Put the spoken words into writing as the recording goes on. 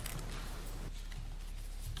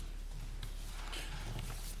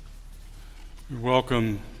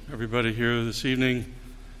Welcome, everybody here this evening.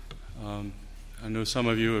 I know some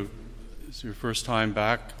of you, it's your first time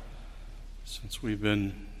back since we've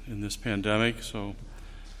been in this pandemic, so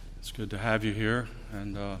it's good to have you here.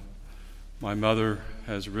 And my mother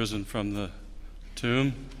has risen from the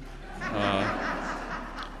tomb.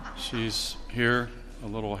 She's here a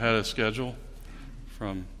little ahead of schedule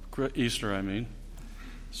from Easter, I mean.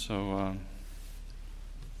 So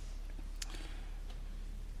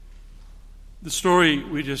the story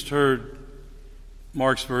we just heard,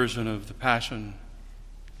 Mark's version of the Passion,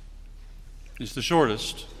 is the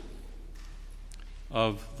shortest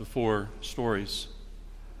of the four stories.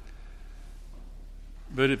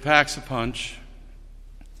 But it packs a punch.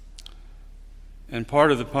 And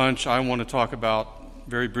part of the punch I want to talk about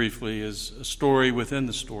very briefly is a story within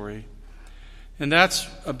the story. And that's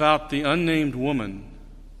about the unnamed woman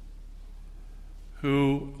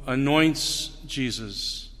who anoints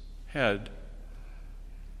Jesus' head.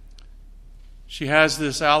 She has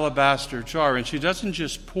this alabaster jar, and she doesn't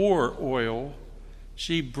just pour oil.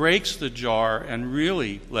 She breaks the jar and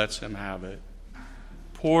really lets him have it.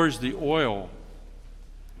 Pours the oil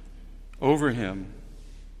over him.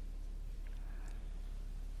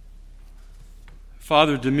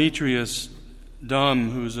 Father Demetrius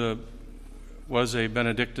Dumm, who was a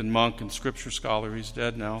Benedictine monk and scripture scholar, he's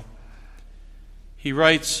dead now, he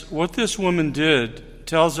writes, "What this woman did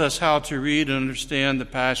tells us how to read and understand the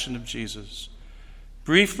passion of Jesus.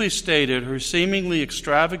 Briefly stated, her seemingly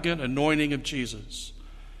extravagant anointing of Jesus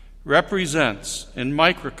represents in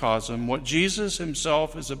microcosm what Jesus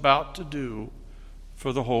himself is about to do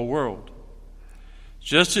for the whole world.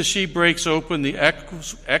 Just as she breaks open the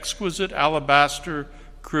exquisite alabaster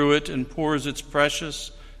cruet and pours its precious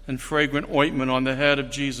and fragrant ointment on the head of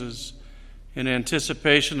Jesus in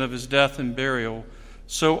anticipation of his death and burial,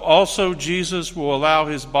 so also Jesus will allow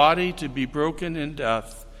his body to be broken in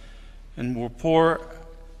death and will pour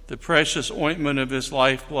the precious ointment of his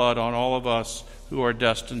lifeblood on all of us who are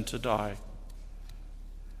destined to die.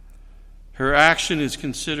 Her action is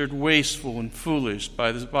considered wasteful and foolish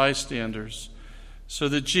by the bystanders, so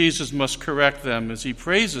that Jesus must correct them as he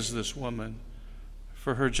praises this woman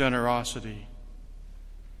for her generosity.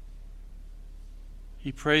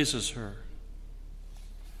 He praises her.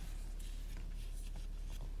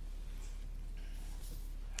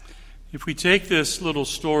 If we take this little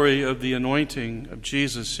story of the anointing of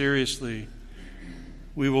Jesus seriously,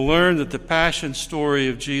 we will learn that the passion story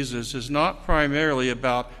of Jesus is not primarily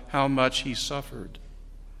about how much he suffered.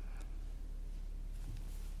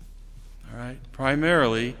 All right?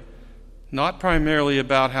 Not primarily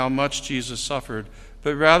about how much Jesus suffered,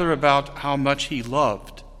 but rather about how much he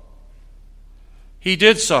loved. He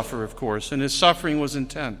did suffer, of course, and his suffering was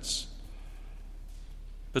intense.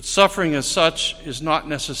 But suffering as such is not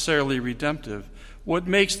necessarily redemptive. What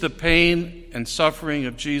makes the pain and suffering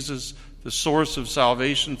of Jesus the source of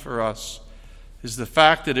salvation for us is the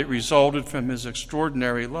fact that it resulted from his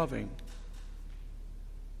extraordinary loving.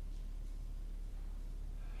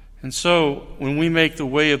 And so, when we make the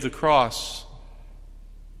way of the cross,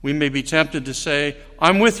 we may be tempted to say,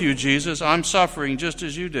 "I'm with you, Jesus. I'm suffering just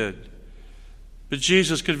as you did." But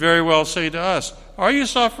Jesus could very well say to us, "Are you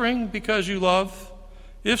suffering because you love?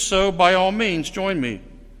 If so, by all means, join me,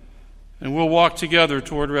 and we'll walk together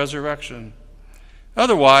toward resurrection.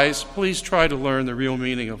 Otherwise, please try to learn the real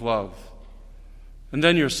meaning of love, and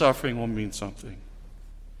then your suffering will mean something.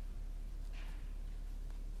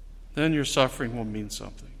 Then your suffering will mean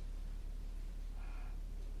something."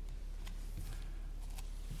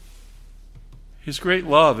 His great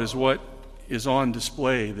love is what is on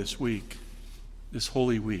display this week, this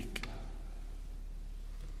Holy Week.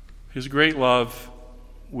 His great love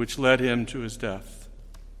which led him to his death.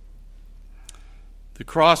 The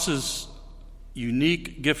cross's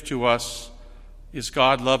unique gift to us is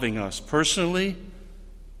God loving us personally,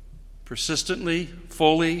 persistently,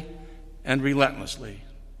 fully, and relentlessly.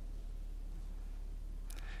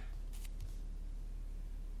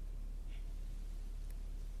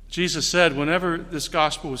 Jesus said, whenever this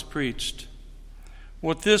gospel was preached,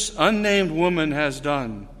 what this unnamed woman has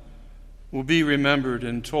done will be remembered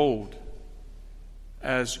and told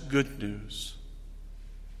as good news.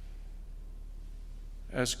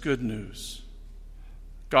 As good news.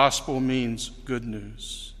 Gospel means good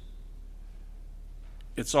news.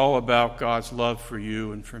 It's all about God's love for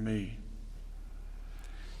you and for me.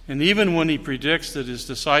 And even when he predicts that his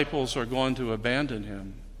disciples are going to abandon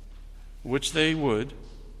him, which they would,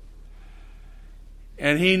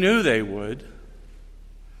 and he knew they would,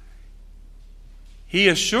 he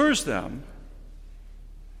assures them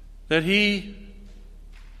that he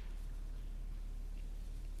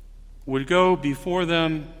would go before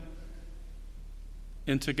them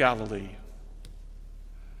into Galilee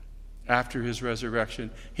after his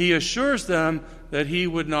resurrection. He assures them that he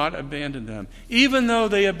would not abandon them, even though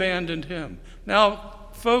they abandoned him. Now,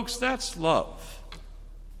 folks, that's love.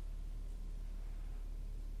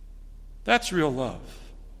 That's real love.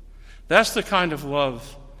 That's the kind of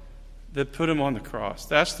love that put him on the cross.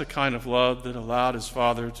 That's the kind of love that allowed his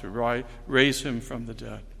Father to raise him from the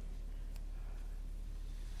dead.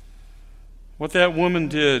 What that woman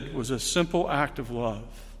did was a simple act of love.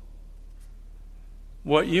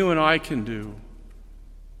 What you and I can do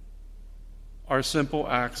are simple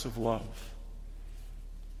acts of love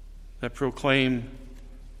that proclaim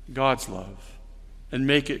God's love and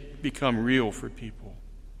make it become real for people.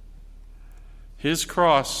 His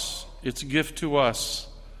cross, its gift to us,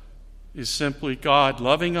 is simply God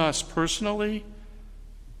loving us personally,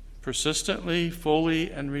 persistently,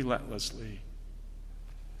 fully, and relentlessly.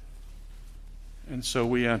 And so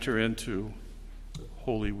we enter into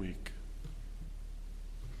Holy Week.